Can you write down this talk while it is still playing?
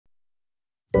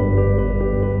Love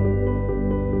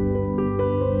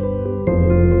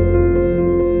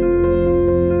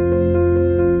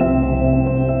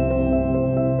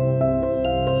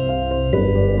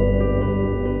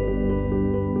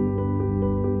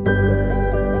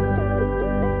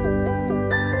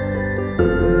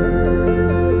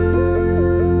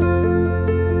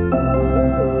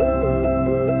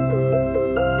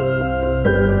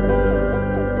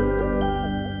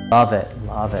it,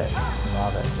 love it,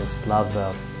 love it. Just love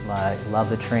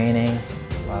the training.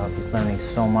 Love just learning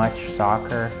so much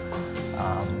soccer.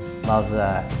 Love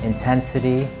the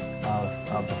intensity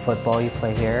of the football you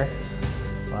play here.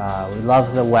 We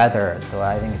love the weather, though.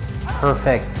 I think it's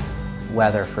perfect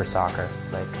weather for soccer.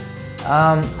 It's like,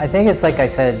 I think it's like I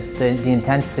said, the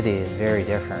intensity is very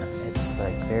different. It's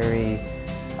like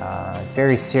it's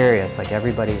very serious. Like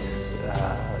everybody's,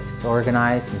 it's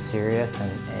organized and serious,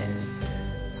 and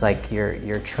it's like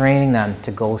you're training them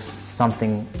to go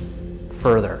something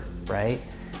further, right?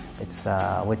 It's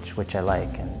which I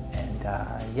like, and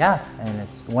yeah, and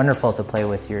it's wonderful to play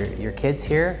with your kids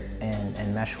here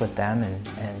and mesh with them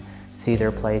and see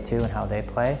their play too and how they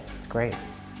play. It's great,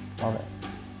 love it.